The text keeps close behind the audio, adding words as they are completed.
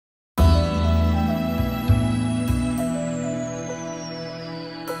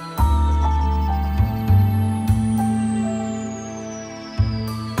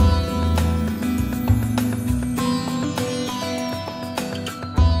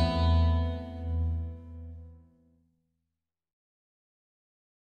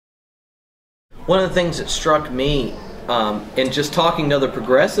One of the things that struck me in just talking to other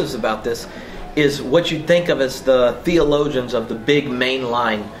progressives about this is what you'd think of as the theologians of the big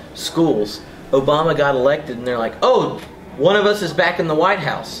mainline schools. Obama got elected and they're like, oh, one of us is back in the White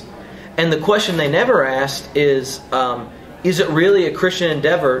House. And the question they never asked is it really a Christian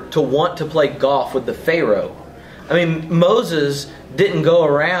endeavor to want to play golf with the Pharaoh? I mean, Moses didn't go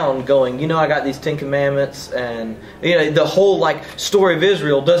around going, you know, I got these 10 commandments, and you know, the whole story of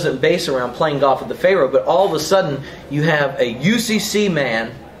Israel doesn't base around playing golf with the Pharaoh. But all of a sudden, you have a UCC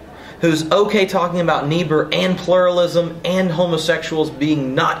man who's okay talking about Niebuhr and pluralism and homosexuals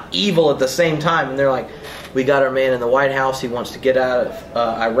being not evil at the same time, and they're like, we got our man in the White House. He wants to get out of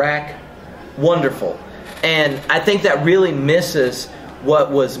Iraq. Wonderful. And I think that really misses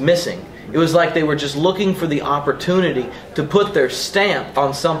what was missing. It was like they were just looking for the opportunity to put their stamp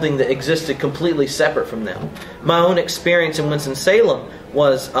on something that existed completely separate from them. My own experience in Winston-Salem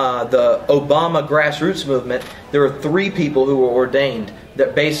was the Obama grassroots movement. There were 3 people who were ordained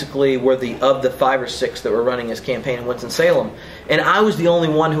that basically were of the 5 or 6 that were running his campaign in Winston-Salem. And I was the only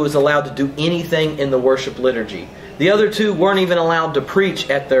one who was allowed to do anything in the worship liturgy. The other 2 weren't even allowed to preach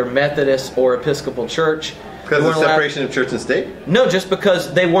at their Methodist or Episcopal church. Because of the separation of church and state? No, just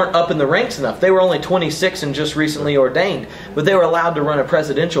because they weren't up in the ranks enough. They were only 26 and just recently ordained. But they were allowed to run a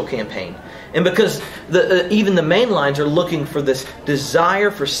presidential campaign. And because even the main lines are looking for this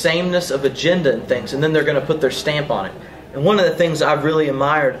desire for sameness of agenda and things, and then they're going to put their stamp on it. And one of the things I've really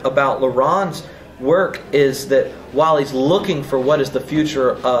admired about Laron's work is that while he's looking for what is the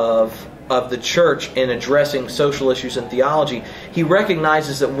future of the church in addressing social issues and theology, he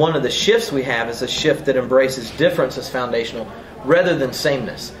recognizes that one of the shifts we have is a shift that embraces difference as foundational rather than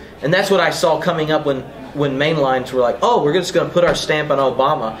sameness. And that's what I saw coming up when mainlines were like, oh, we're just going to put our stamp on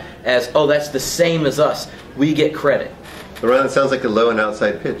Obama as, oh, that's the same as us. We get credit. Laron, it sounds like a low and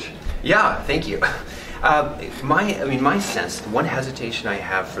outside pitch. Yeah, thank you. My sense, the one hesitation I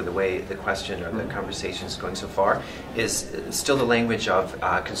have for the way the question or the conversation is going so far is still the language of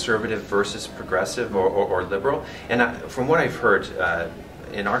conservative versus progressive or liberal. And from what I've heard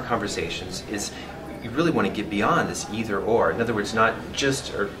in our conversations is you really want to get beyond this either or. In other words, not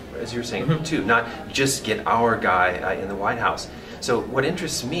just, or as you were saying too, not just get our guy in the White House. So what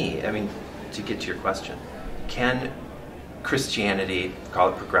interests me, I mean, to get to your question, can Christianity, call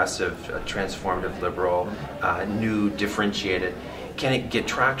it progressive, transformative, liberal, new, differentiated, can it get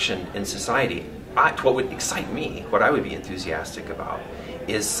traction in society? What would excite me, what I would be enthusiastic about,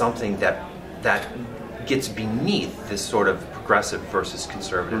 is something that gets beneath this sort of progressive versus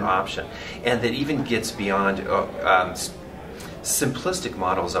conservative option, and that even gets beyond simplistic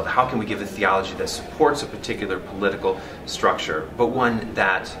models of how can we give a theology that supports a particular political structure, but one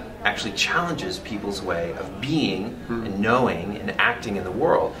that actually challenges people's way of being and knowing and acting in the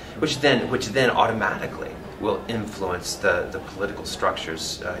world, which then automatically will influence the political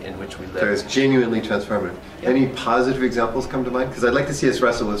structures in which we live. So it's genuinely transformative. Yep. Any positive examples come to mind? Because I'd like to see us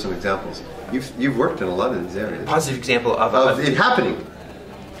wrestle with some examples. You've worked in a lot of these areas. Positive example of it happening.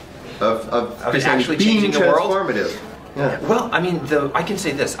 Of actually being changing the world? Transformative. Yeah. Well, I mean, I can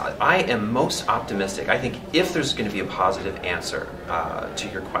say this. I am most optimistic. I think if there's going to be a positive answer to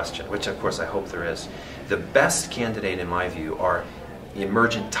your question, which of course I hope there is, the best candidate in my view are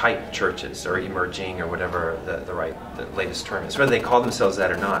emergent type churches, or emerging, or whatever the latest term is, whether they call themselves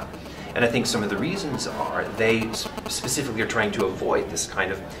that or not. And I think some of the reasons are they specifically are trying to avoid this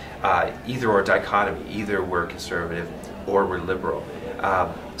kind of either or dichotomy. Either we're conservative or we're liberal.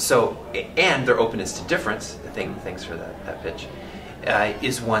 And their openness to difference, thanks for that pitch,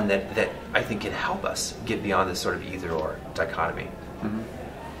 is one that I think can help us get beyond this sort of either or dichotomy. Mm-hmm.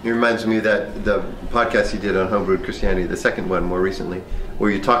 It reminds me of the podcast you did on homebrewed Christianity, the second one more recently,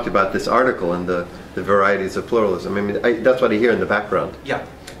 where you talked about this article and the varieties of pluralism. I mean, that's what I hear in the background. Yeah,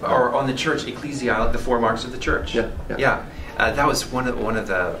 or on the church, ecclesiology, the 4 marks of the church. Yeah. That was one of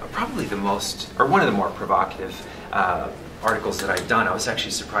the probably the most, or one of the more provocative articles that I've done. I was actually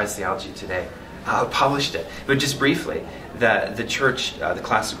surprised Theology Today published it. But just briefly, the church, the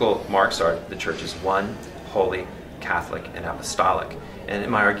classical marks are the church is one, holy, Catholic, and apostolic. And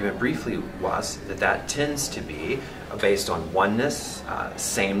my argument briefly was that tends to be based on oneness,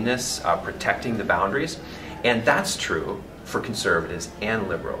 sameness, protecting the boundaries. And that's true for conservatives and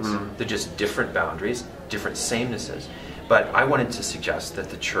liberals. They're just different boundaries, different samenesses. But I wanted to suggest that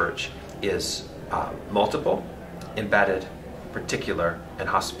the church is multiple, embedded, particular, and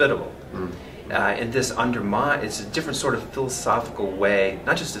hospitable. And this it's a different sort of philosophical way,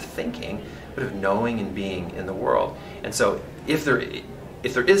 not just of thinking, but of knowing and being in the world. And so if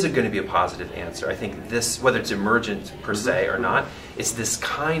if there is going to be a positive answer, I think this, whether it's emergent per se or not, it's this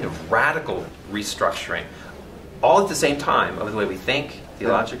kind of radical restructuring, all at the same time, of the way we think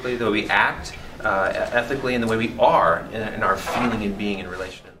theologically, the way we act ethically, and the way we are in our feeling and being in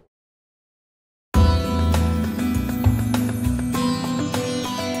relation.